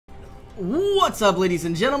What's up, ladies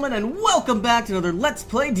and gentlemen, and welcome back to another Let's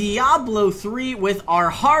Play Diablo 3 with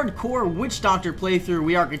our hardcore Witch Doctor playthrough.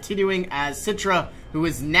 We are continuing as Citra, who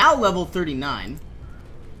is now level 39.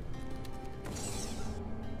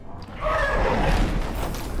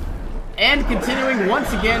 And continuing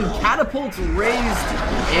once again, catapults raised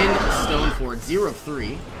in Stoneford,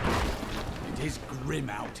 0-3. It is grim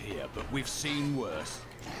out here, but we've seen worse.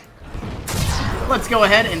 Let's go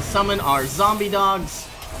ahead and summon our zombie dogs.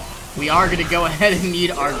 We are going to go ahead and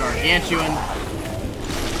need our gargantuan.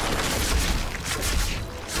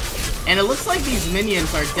 And it looks like these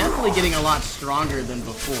minions are definitely getting a lot stronger than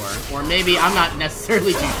before. Or maybe, I'm not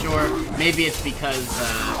necessarily too sure, maybe it's because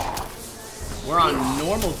we're on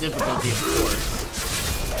normal difficulty, of course.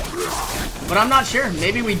 But I'm not sure.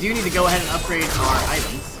 Maybe we do need to go ahead and upgrade our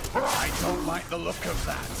items. I don't like the look of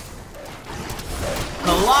that.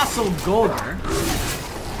 Colossal Golger.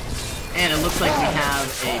 And it looks like we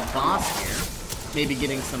have a boss here. Maybe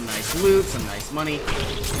getting some nice loot, some nice money.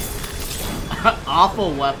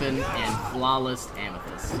 Awful weapon and flawless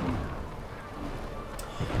amethyst.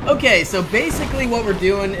 Okay, so basically what we're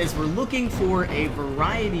doing is we're looking for a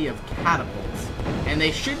variety of catapults. And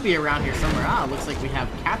they should be around here somewhere. Ah, looks like we have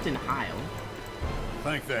Captain Heil.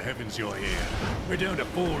 Thank the heavens you're here. We're down to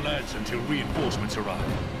 4 lads until reinforcements arrive.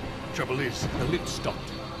 Trouble is, the lift's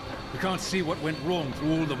stopped. We can't see what went wrong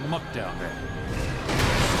through all the muck down there.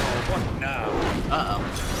 What now? Uh-oh.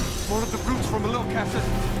 One of the brutes from below, Captain.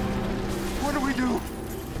 What do we do?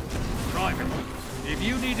 Private, if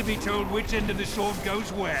you need to be told which end of the sword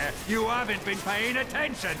goes where, you haven't been paying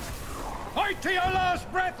attention. Fight to your last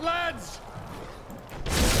breath, lads!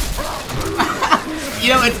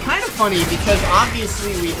 You know, it's kind of funny because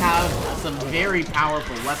obviously we have some very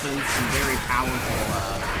powerful weapons, some very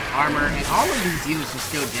powerful armor, and all of these units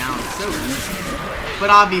just go down so easy. But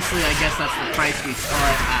obviously, I guess that's the price we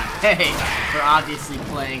start at pay for obviously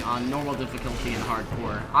playing on normal difficulty and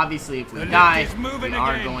hardcore. Obviously, if we die, we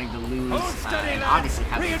are going to lose, and obviously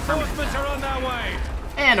have a permanent are on their way.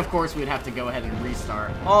 And of course, we'd have to go ahead and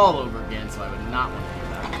restart all over again, so I would not want to do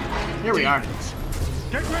that. Here we are.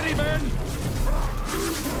 Get ready, men!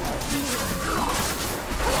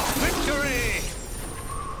 Victory!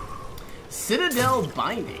 Citadel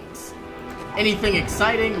Bindings. Anything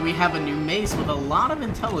exciting? We have a new mace with a lot of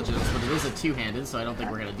intelligence, but it is a two-handed, so I don't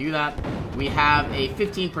think we're going to do that. We have a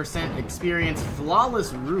 15% experience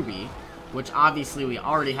Flawless Ruby, which obviously we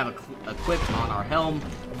already have equipped on our helm.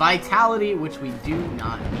 Vitality, which we do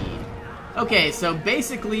not need. Okay, so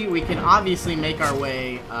basically we can obviously make our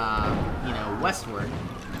way, westward.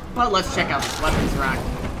 But let's check out this weapons rack.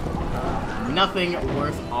 Nothing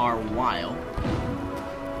worth our while.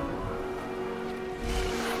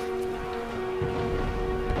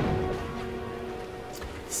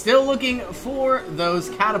 Still looking for those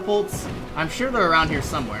catapults. I'm sure they're around here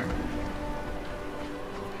somewhere.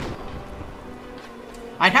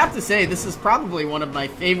 I'd have to say this is probably one of my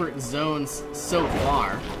favorite zones so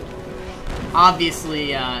far.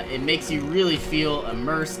 Obviously, it makes you really feel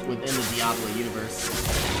immersed within the Diablo universe.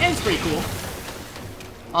 And it's pretty cool.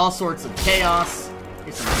 All sorts of chaos.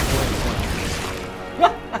 Here's some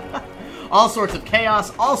all sorts of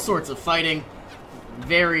chaos, all sorts of fighting.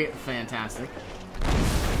 Very fantastic.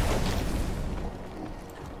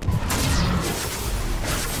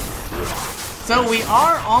 So we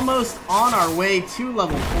are almost on our way to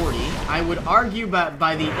level 40. I would argue that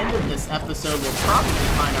by the end of this episode, we'll probably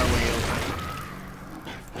find our way over.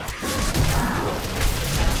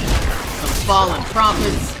 Some fallen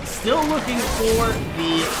prophets. Still looking for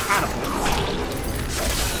the catapults.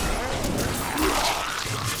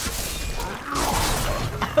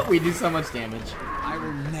 We do so much damage. I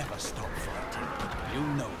will never stop fighting. You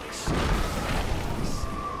know this.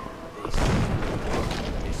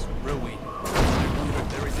 This ruin. I wonder if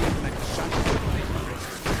there is even a chance of victory.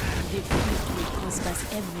 Defeat will cost us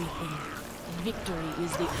everything. Victory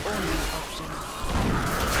is the only option.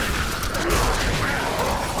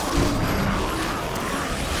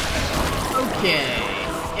 Okay.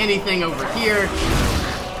 Anything over here?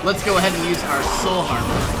 Let's go ahead and use our soul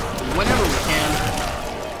harvest whenever we can.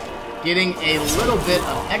 Getting a little bit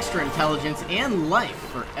of extra intelligence and life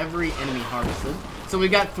for every enemy harvested. So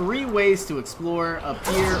we've got 3 ways to explore: up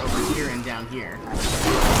here, over here, and down here.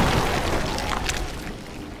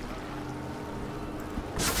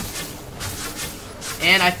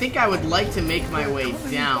 And I think I would like to make my way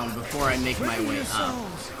down before I make my way up.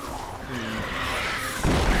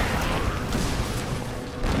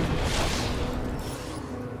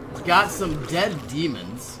 Got some dead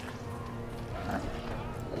demons.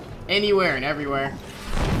 Anywhere and everywhere.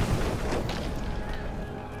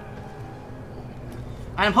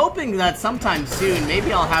 I'm hoping that sometime soon,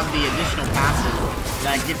 maybe I'll have the additional passive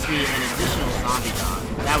that gets me an additional zombie dog.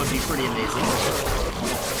 That would be pretty amazing.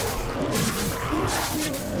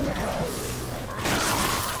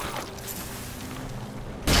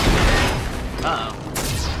 Uh-oh.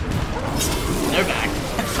 They're back.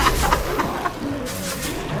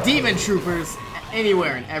 Demon troopers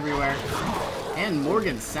anywhere and everywhere. And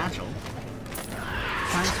Morgan's satchel.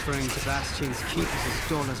 Transferring to Bastion's keep is as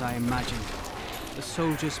dull as I imagined. The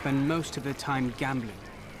soldiers spend most of their time gambling.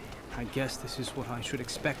 I guess this is what I should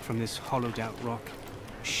expect from this hollowed-out rock.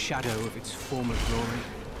 A shadow of its former glory.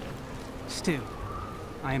 Still,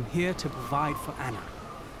 I am here to provide for Anna.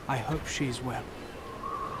 I hope she's well.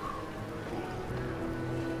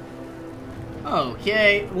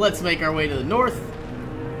 Okay, let's make our way to the north.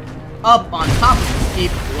 Up on top of this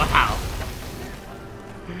keep. Wow.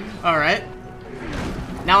 Alright.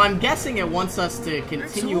 Now I'm guessing it wants us to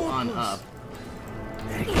continue on up.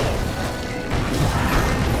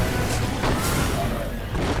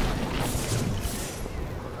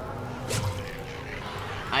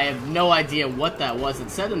 I have no idea what that was.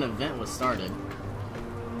 It said an event was started.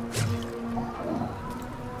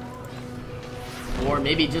 Or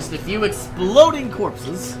maybe just a few exploding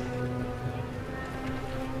corpses.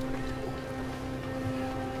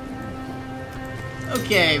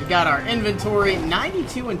 Okay, we've got our inventory,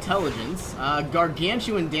 92 intelligence,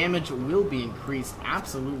 gargantuan damage will be increased,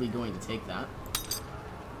 absolutely going to take that.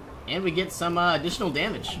 And we get some additional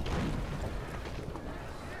damage.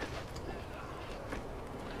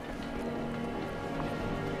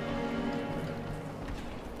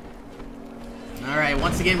 Alright,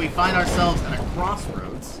 once again we find ourselves at a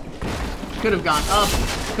crossroads. Could have gone up,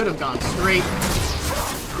 could have gone straight.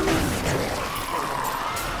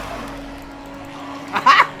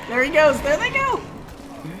 There he goes, there they go!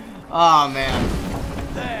 Oh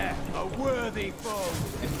man. There, a worthy foe.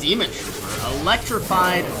 A demon trooper,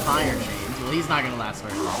 electrified fire chains. Well, he's not gonna last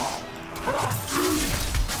very long.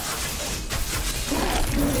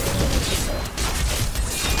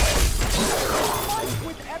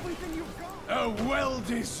 With everything you've got. A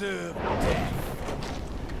well-deserved death.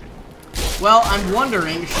 Well, I'm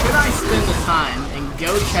wondering, should I spend the time and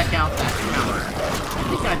go check out that tower? I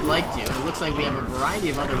think I'd like to. It looks like we have a variety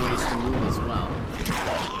of other ways to move as well.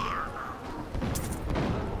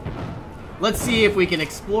 Let's see if we can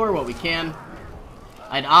explore what we can.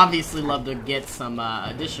 I'd obviously love to get some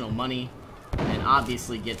additional money and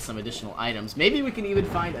obviously get some additional items. Maybe we can even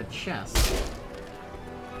find a chest.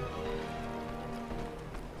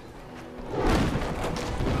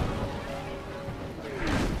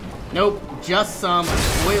 Nope, just some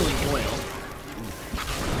boiling oil.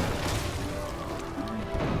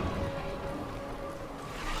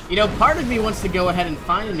 You know, part of me wants to go ahead and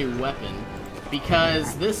find a new weapon,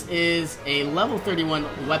 because this is a level 31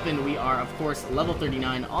 weapon. We are, of course, level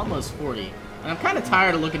 39, almost 40. And I'm kind of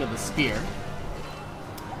tired of looking at the spear.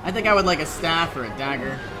 I think I would like a staff or a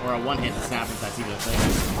dagger, or a one-handed staff if that's even a thing.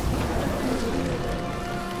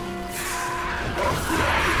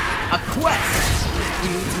 A quest!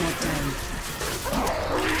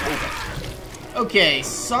 Okay,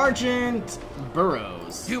 Sergeant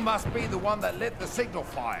Burroughs. You must be the one that lit the signal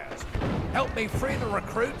fires. Help me free the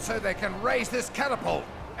recruits so they can raise this catapult.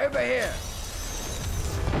 Over here.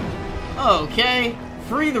 Okay,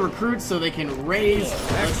 free the recruits so they can raise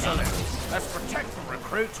the Excellent. catapult. Let's protect the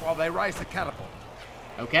recruits while they raise the catapult.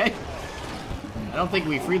 Okay. I don't think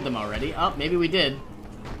we freed them already. Oh, maybe we did.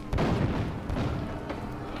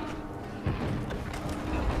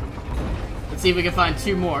 Let's see if we can find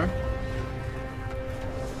two more.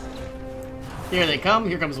 Here they come.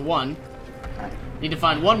 Here comes one. Need to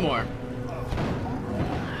find one more.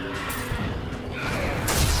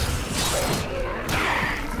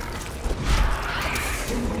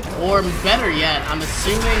 Or better yet, I'm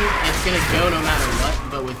assuming it's gonna go no matter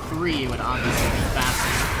what, but with three it would obviously be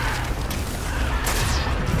faster.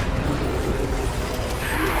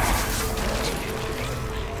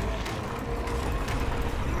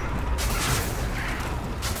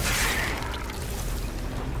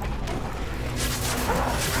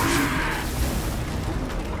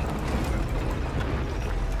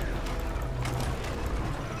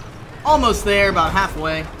 Almost there, about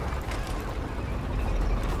halfway.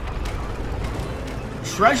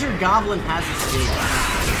 Treasure Goblin has escaped.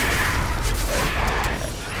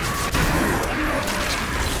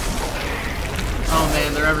 Oh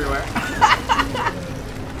man, they're everywhere.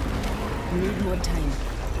 Need more time.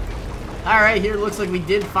 Alright, here it looks like we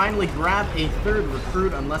did finally grab a third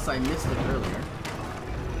recruit, unless I missed it earlier.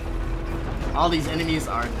 All these enemies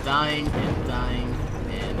are dying and dying,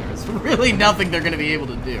 and there's really nothing they're going to be able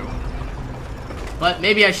to do. But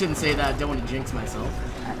maybe I shouldn't say that. Don't want to jinx myself.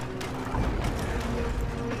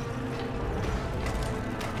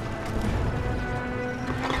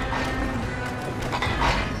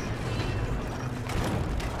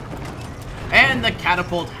 And the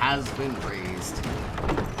catapult has been raised.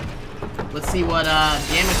 Let's see what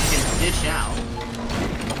damage can dish out.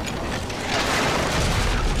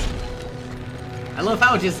 I love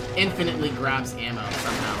how it just infinitely grabs ammo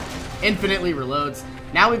somehow. Infinitely reloads.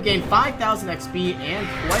 Now we've gained 5,000 XP and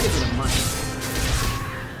quite a bit of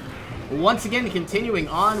money. Once again, continuing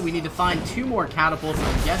on, we need to find 2 more catapults.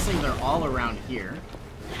 I'm guessing they're all around here.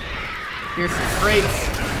 Here's some crates.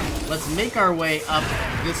 Let's make our way up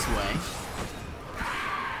this way.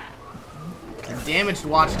 A damaged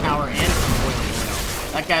watchtower and some boiling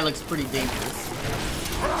oil. That guy looks pretty dangerous.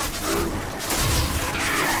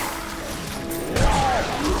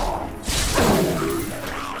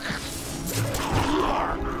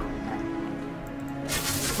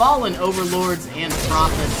 Fallen overlords and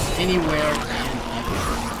prophets anywhere and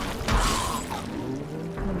everywhere.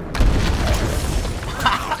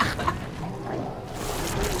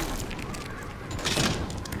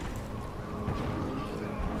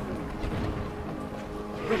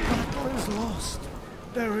 The battle is lost.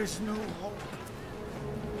 There is no hope.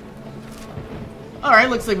 Alright,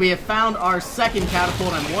 looks like we have found our second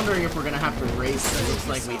catapult. I'm wondering if we're going to have to race it. Looks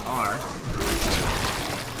like we are.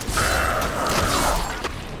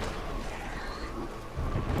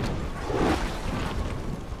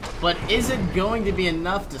 But is it going to be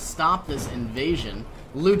enough to stop this invasion?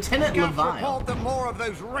 Lieutenant Levi. Report that more of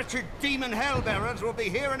those wretched demon hellbearers will be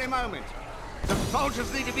here in a moment. The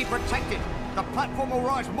soldiers need to be protected. The platform will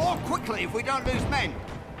rise more quickly if we don't lose men.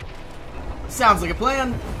 Sounds like a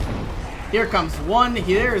plan. Here comes one,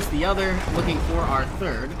 here is the other, looking for our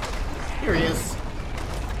third. Here he is.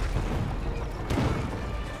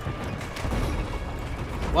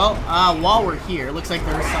 Well, while we're here, looks like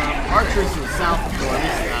there's some archers to the south, or at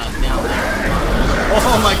least down there.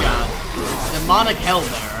 Oh my god. Demonic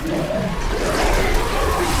hellbearer.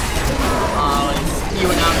 Oh, it's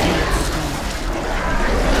spewing out units.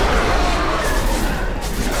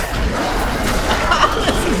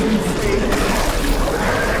 This is insane.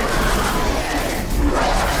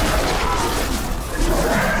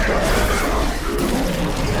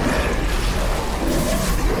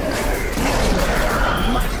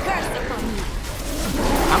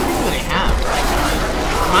 How many do they have?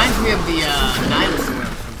 Reminds me of the Nidosaur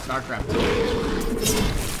from StarCraft 2.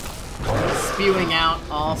 Spewing out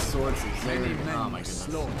all sorts of zero. Oh my goodness.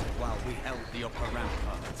 While we held the upper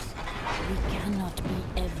ramparts. We cannot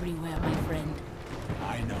be everywhere, my friend.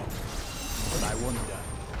 I know. But I wonder,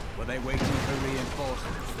 were they waiting for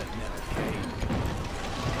reinforcements that never came?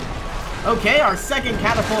 Okay, our second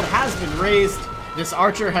catapult has been raised. This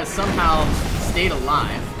archer has somehow stayed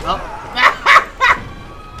alive. Oh.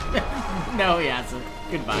 No, he hasn't.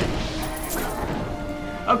 Goodbye.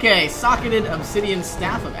 Okay, socketed obsidian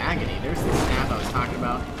staff of agony. There's the staff I was talking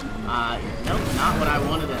about. Nope, not what I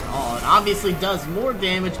wanted at all. It obviously does more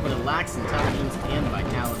damage, but it lacks intelligence and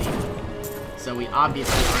vitality. So we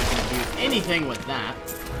obviously aren't going to do anything with that.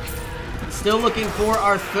 Still looking for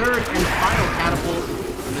our third and final catapult.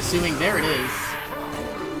 I'm assuming there it is.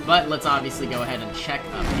 But let's obviously go ahead and check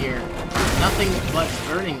up here. Nothing but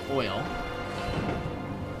burning oil.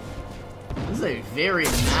 This is a very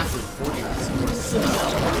massive fortress or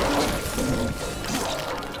citadel.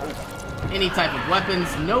 Any type of weapons?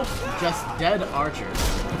 Nope, just dead archers.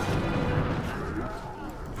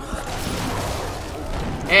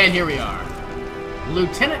 And here we are.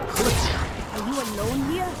 Lieutenant Clifton. Are you alone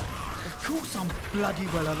here? Of course I'm bloody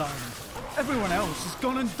well alone. Everyone else has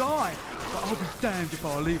gone and died. But I'll be damned if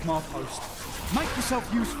I leave my post. Make yourself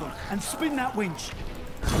useful and spin that winch.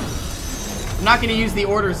 I'm not going to use the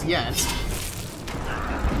orders yet.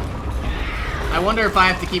 I wonder if I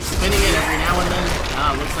have to keep spinning it every now and then.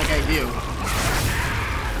 Ah, looks like I do.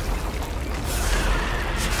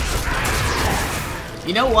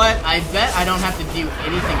 You know what? I bet I don't have to do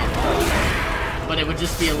anything at all. But it would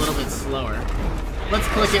just be a little bit slower. Let's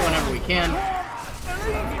click it whenever we can.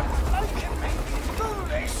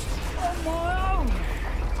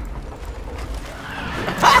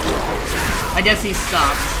 I guess he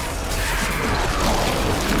stopped.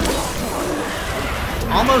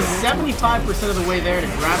 Almost 75% of the way there to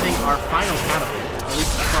grabbing our final catapult, at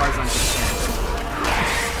least as far as I'm concerned.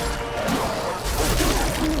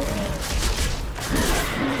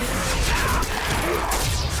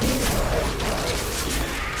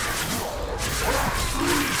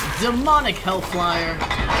 Demonic Hellflyer.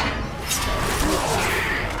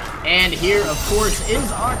 And here, of course,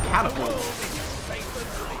 is our catapult.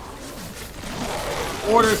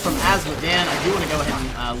 orders from Asmodan. I do want to go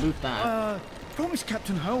ahead and loot that. Promise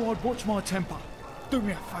Captain Ho I'd watch my temper. Do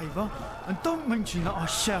me a favour, and don't mention that I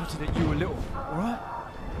shouted at you a little, alright?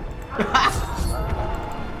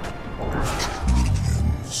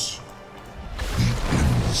 Minions. The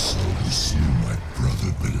imbecile who slew my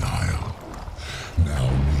brother Belial now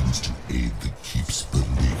means to aid the Keep's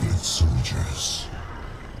beleaguered soldiers.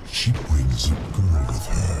 She brings a girl with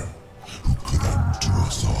her who could undo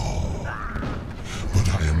us all. But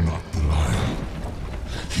I am not Belial.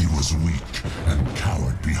 He was weak and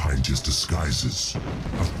cowered behind his disguises.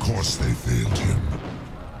 Of course they failed him.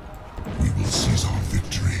 We will seize our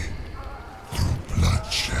victory through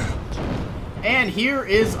bloodshed. And here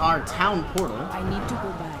is our town portal. I need to go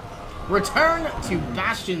back. Return to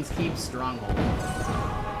Bastion's Keep Stronghold.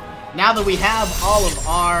 Now that we have all of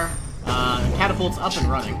our catapults up and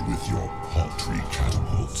running. With your paltry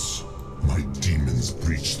catapults, my demons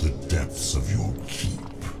breach the depths of your keep.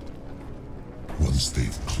 Once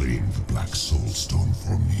they've claimed the Black Soulstone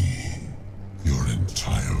for me, your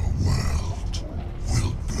entire world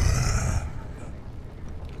will burn.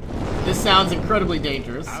 This sounds incredibly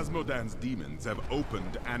dangerous. Asmodan's demons have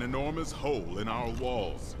opened an enormous hole in our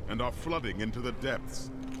walls and are flooding into the depths.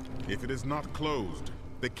 If it is not closed,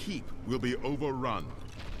 the keep will be overrun.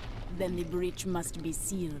 Then the breach must be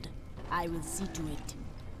sealed. I will see to it.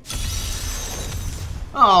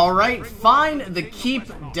 Alright, find the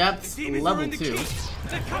keep depths level 2.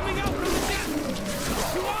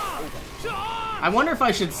 I wonder if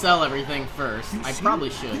I should sell everything first. I probably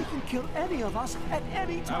should. You can kill any of us at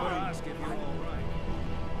any time.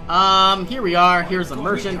 Here we are. Here's a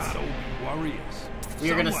merchant.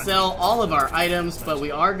 We are going to sell all of our items, but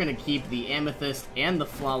we are going to keep the amethyst and the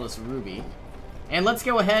flawless ruby. And let's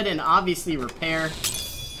go ahead and obviously repair.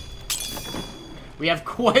 We have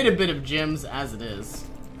quite a bit of gems as it is.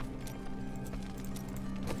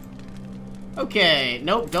 Okay,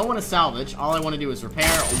 nope, don't want to salvage. All I want to do is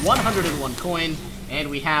repair. 101 coin, and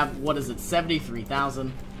we have, what is it,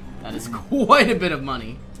 73,000. That is quite a bit of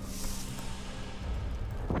money.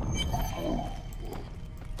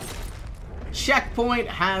 Checkpoint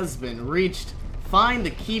has been reached. Find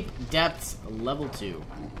the keep depths level 2.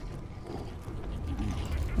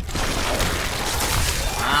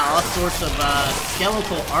 All sorts of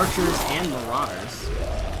skeletal archers and marauders.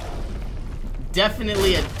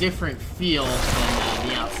 Definitely a different feel than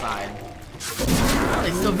the outside.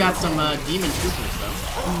 They still got some demon troopers though.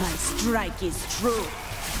 My strike is true.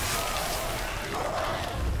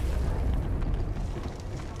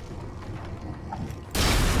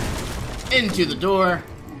 Into the door.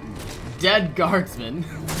 Dead guardsman.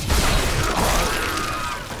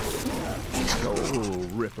 Soul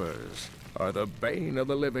rippers are the bane of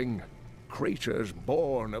the living, creatures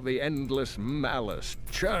born of the endless malice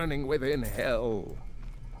churning within hell.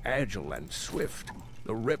 Agile and swift,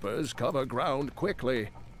 the rippers cover ground quickly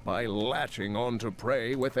by latching onto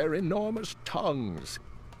prey with their enormous tongues,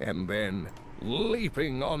 and then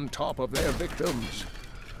leaping on top of their victims.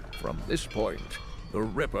 From this point, the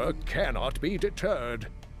ripper cannot be deterred.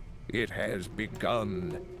 It has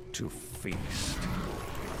begun to feast.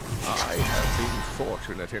 I have been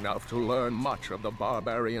fortunate enough to learn much of the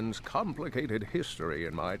barbarians' complicated history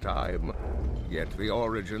in my time. Yet the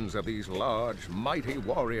origins of these large, mighty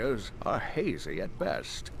warriors are hazy at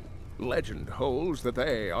best. Legend holds that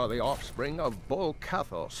they are the offspring of Bull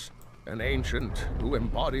Kathos, an ancient who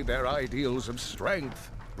embodied their ideals of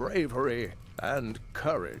strength, bravery, and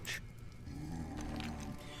courage.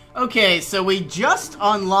 Okay, so we just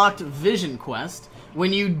unlocked Vision Quest.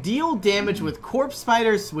 When you deal damage with corpse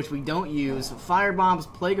spiders, which we don't use, fire bombs,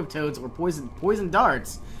 plague of toads, or poison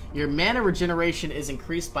darts, your mana regeneration is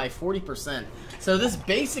increased by 40%. So this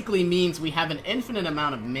basically means we have an infinite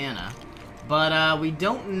amount of mana, but we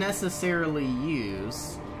don't necessarily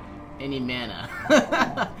use any mana.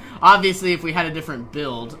 Obviously, if we had a different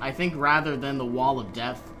build, I think rather than the Wall of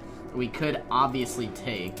Death, we could obviously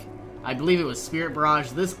take, I believe it was Spirit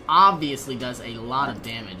Barrage. This obviously does a lot of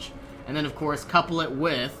damage. And then, of course, couple it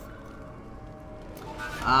with...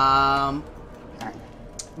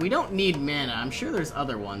 we don't need mana. I'm sure there's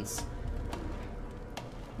other ones.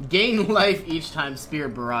 Gain life each time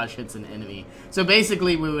Spirit Barrage hits an enemy. So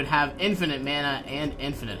basically, we would have infinite mana and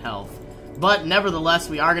infinite health. But nevertheless,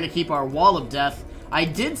 we are going to keep our Wall of Death. I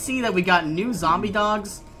did see that we got new zombie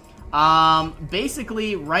dogs.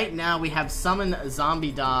 Basically, right now, we have summoned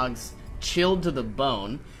zombie dogs chilled to the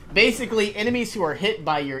bone. Basically, enemies who are hit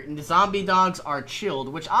by your zombie dogs are chilled,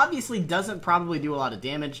 which obviously doesn't probably do a lot of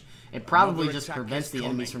damage. It probably just prevents the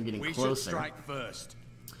enemies from getting closer.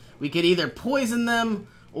 We could either poison them,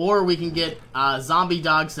 Or we can get zombie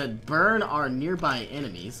dogs that burn our nearby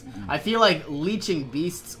enemies. I feel like leeching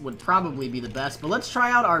beasts would probably be the best, but let's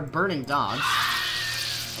try out our burning dogs.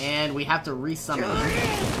 And we have to resummon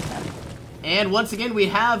them. And once again, we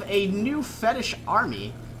have a new fetish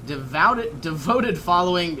army. Devoted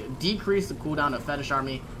following decrease the cooldown of fetish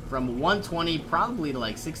army from 120 probably to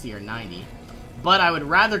like 60 or 90. But I would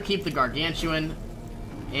rather keep the gargantuan.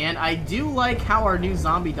 And I do like how our new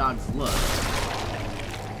zombie dogs look.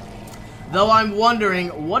 Though I'm wondering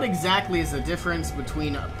what exactly is the difference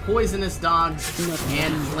between poisonous dogs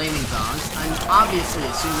and flaming dogs. I'm obviously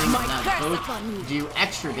assuming that both do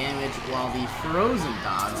extra damage while the frozen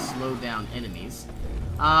dogs slow down enemies.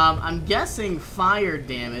 I'm guessing fire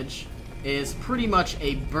damage is pretty much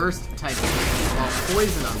a burst type of damage, while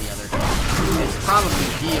poison, on the other hand, is probably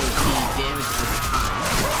DOT damage over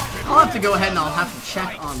time. I'll have to go ahead and I'll have to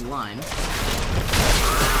check online.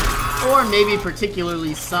 Or maybe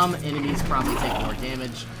particularly some enemies probably take more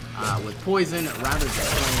damage with poison rather than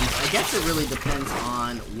flames. I guess it really depends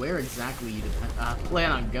on where exactly you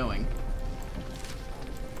plan on going.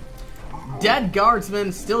 Dead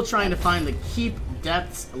Guardsman still trying to find the Keep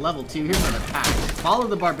Depths level 2. Here's an attack. Follow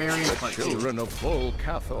the Barbarian part 2. The children of full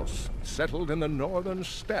Kathos settled in the northern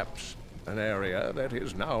steppes, an area that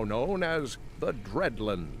is now known as the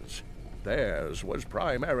Dreadlands. Theirs was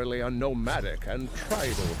primarily a nomadic and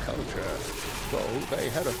tribal culture, though they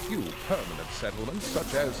had a few permanent settlements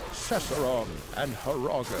such as Cesseron and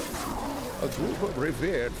Haraga. A group of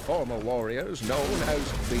revered former warriors known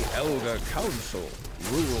as the Elder Council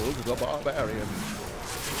ruled the barbarians.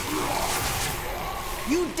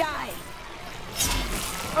 You die!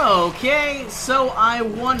 Okay, so I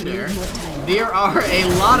wonder, there are a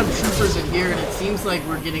lot of troopers in here, and it seems like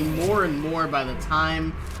we're getting more and more by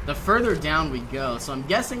the further down we go, so I'm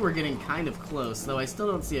guessing we're getting kind of close, though I still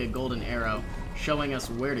don't see a golden arrow showing us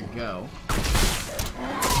where to go.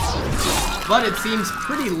 But it seems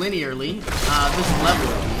pretty linearly, this level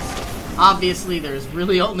at least. Obviously, there's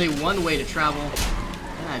really only one way to travel,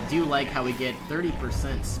 and I do like how we get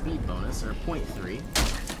 30% speed bonus, or 0.3.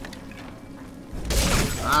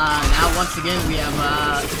 Now once again we have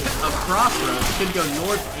a crossroads. Could go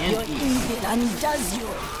north and east. Undoes you.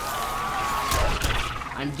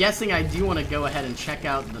 I'm guessing I do want to go ahead and check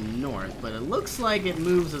out the north, but it looks like it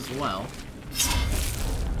moves as well.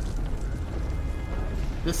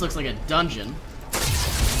 This looks like a dungeon.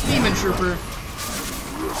 Demon Trooper.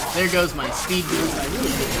 There goes my speed boost. I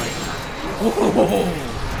really did like that. Whoa!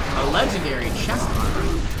 A legendary chest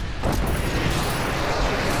armor.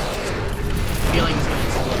 Feeling it's gonna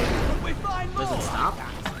explode. Does it stop?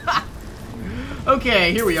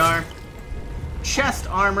 Okay, here we are. Chest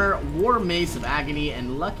armor, War Mace of Agony,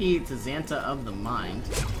 and Lucky Tizanta of the Mind.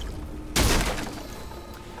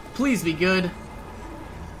 Please be good.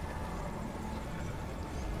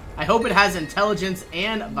 I hope it has intelligence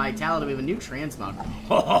and vitality. We have a new transmog.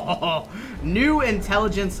 New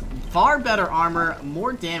intelligence, far better armor,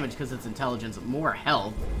 more damage because it's intelligence, more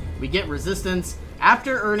health. We get resistance.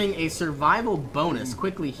 After earning a survival bonus,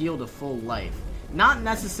 quickly heal to full life. Not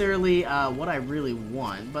necessarily what I really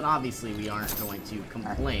want, but obviously we aren't going to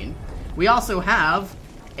complain. We also have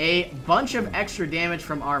a bunch of extra damage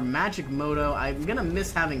from our magic moto. I'm going to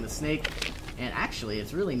miss having the snake, and actually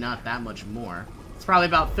it's really not that much more. It's probably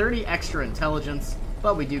about 30 extra intelligence,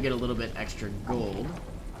 but we do get a little bit extra gold.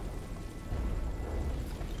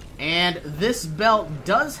 And this belt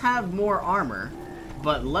does have more armor,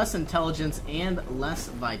 but less intelligence and less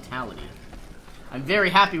vitality. I'm very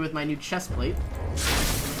happy with my new chest plate.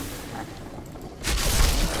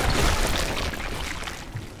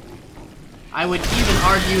 I would even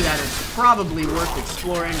argue that it's probably worth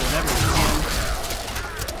exploring whatever we can.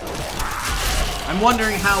 I'm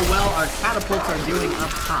wondering how well our catapults are doing up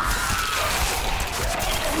top.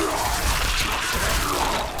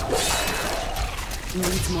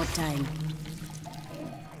 Needs more time.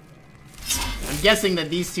 I'm guessing that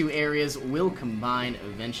these two areas will combine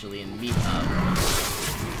eventually and meet up.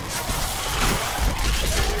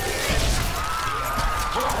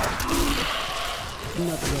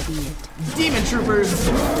 Not ready yet. Demon Troopers!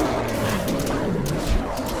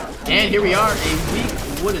 And here we are, a weak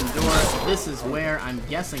wooden door. This is where I'm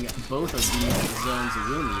guessing both of these zones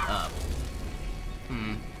will meet up.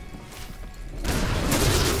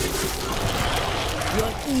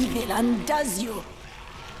 Your evil undoes you.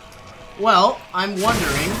 Well, I'm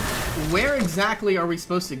wondering, where exactly are we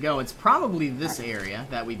supposed to go? It's probably this area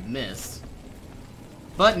that we've missed.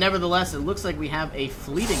 But nevertheless, it looks like we have a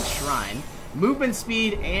fleeting shrine. Movement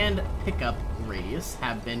speed and pickup radius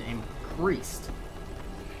have been increased.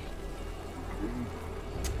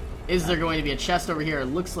 Is there going to be a chest over here? It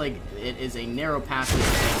looks like it is a narrow passage.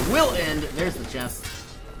 It will end. There's the chest.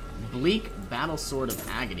 Bleak Battle Sword of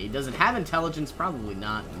Agony. Does it have intelligence? Probably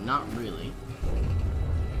not. Not really.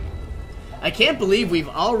 I can't believe we've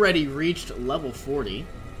already reached level 40.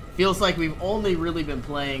 Feels like we've only really been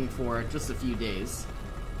playing for just a few days.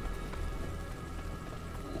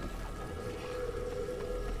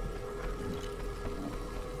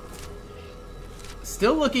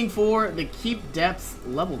 Still looking for the Keep Depths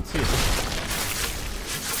level 2.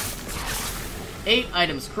 8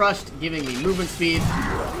 items crushed, giving me movement speed.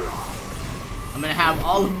 I'm gonna have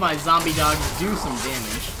all of my zombie dogs do some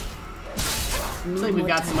damage. Looks like we've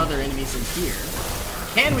got some other enemies in here.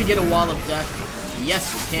 Can we get a wall of death?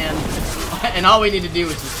 Yes, we can. And all we need to do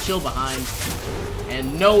is just chill behind,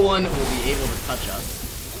 and no one will be able to touch us.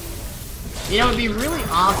 You know, it'd be really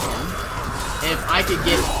awesome if I could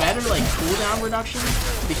get better, like, cooldown reduction,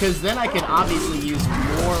 because then I could obviously use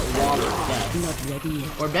more wall of death. Not ready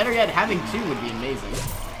yet. Or better yet, having 2 would be amazing.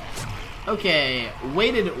 Okay,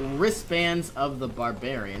 weighted wristbands of the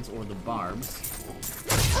barbarians, or the barbs.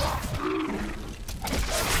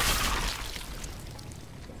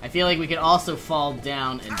 I feel like we could also fall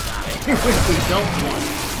down and die, which we don't want.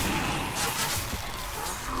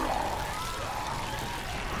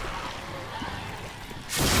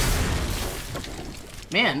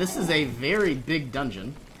 Man, this is a very big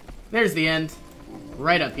dungeon. There's the end.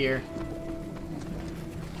 Right up here.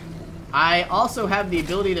 I also have the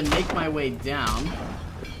ability to make my way down.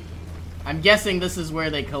 I'm guessing this is where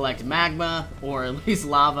they collect magma, or at least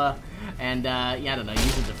lava, and, yeah, I don't know,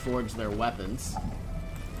 use it to forge their weapons.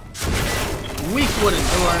 Weak wooden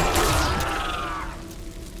door.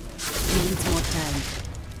 Needs more time.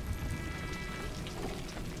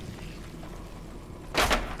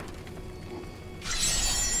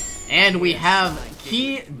 And we have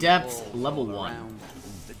Key Depths level 1.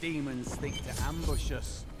 The demons think to ambush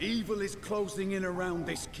us. Evil is closing in around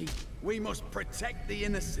this keep. We must protect the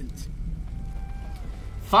innocent.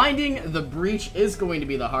 Finding the breach is going to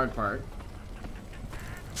be the hard part.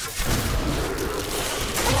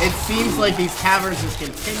 It seems like these caverns just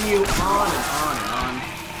continue on and on and on.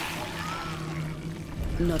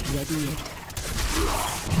 Not ready yet.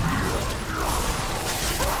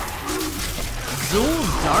 Zool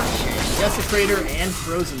Darkshade, Desecrator, and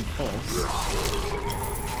Frozen Pulse.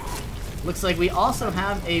 Looks like we also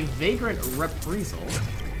have a Vagrant Reprisal.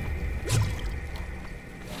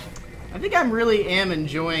 I think I really am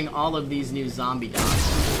enjoying all of these new zombie dogs.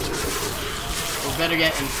 Or better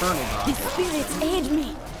yet, Infernal dogs. The spirits aid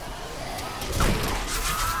me.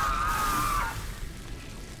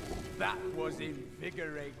 That was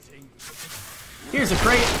invigorating. Here's a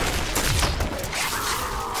crate.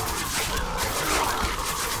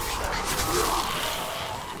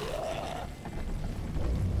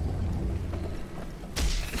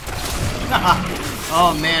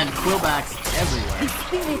 Oh man, quillbacks everywhere. The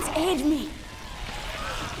spirits aid me.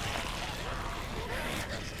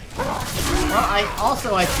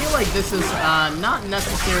 Well, I feel like this is not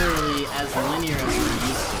necessarily as linear as we're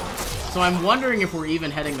used to. So I'm wondering if we're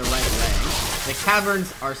even heading the right way. The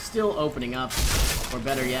caverns are still opening up, or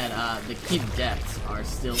better yet, the Keep Depths are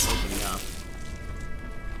still opening up.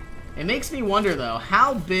 It makes me wonder though,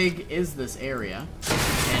 how big is this area?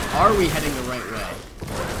 And are we heading the right way?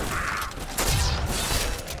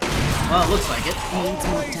 Well, it looks like it.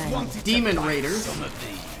 Demon Raiders.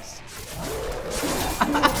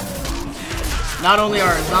 Not only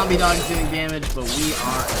are our zombie dogs doing damage, but we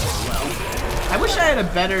are as well. I wish I had a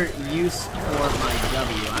better use for my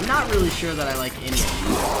W. I'm not really sure that I like any of these.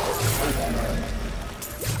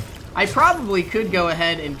 I probably could go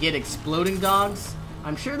ahead and get exploding dogs.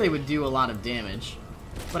 I'm sure they would do a lot of damage.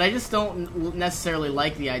 But I just don't necessarily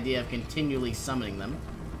like the idea of continually summoning them.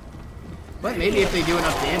 But maybe if they do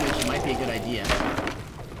enough damage, it might be a good idea.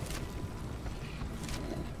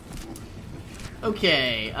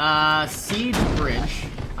 Okay, Siege Bridge.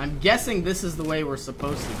 I'm guessing this is the way we're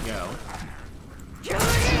supposed to go.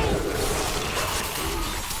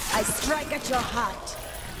 I strike at your heart.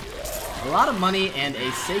 A lot of money and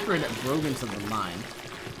a Sacred Brogans of the Mind.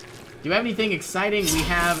 Do we have anything exciting? We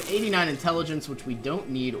have 89 intelligence, which we don't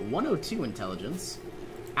need. 102 intelligence.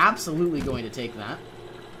 Absolutely going to take that.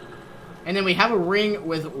 And then we have a ring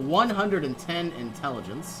with 110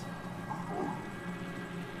 intelligence.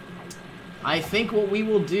 I think what we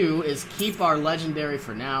will do is keep our legendary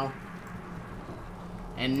for now.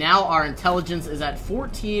 And now our intelligence is at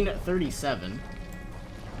 1437,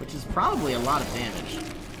 which is probably a lot of damage.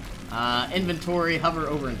 Inventory, hover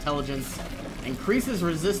over intelligence, increases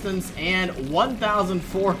resistance, and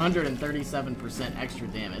 1,437% extra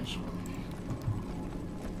damage.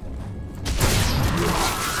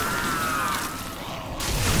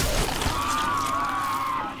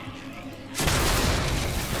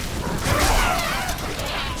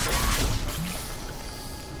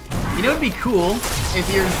 You know, it'd be cool if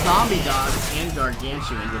your zombie dogs and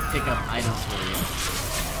gargantuan would pick up items for you.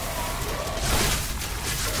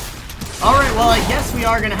 Alright, well, I guess we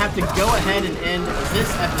are going to have to go ahead and end this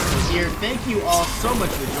episode here. Thank you all so much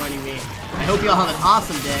for joining me. I hope you all have an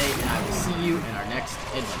awesome day, and I will see you in our next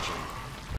adventure.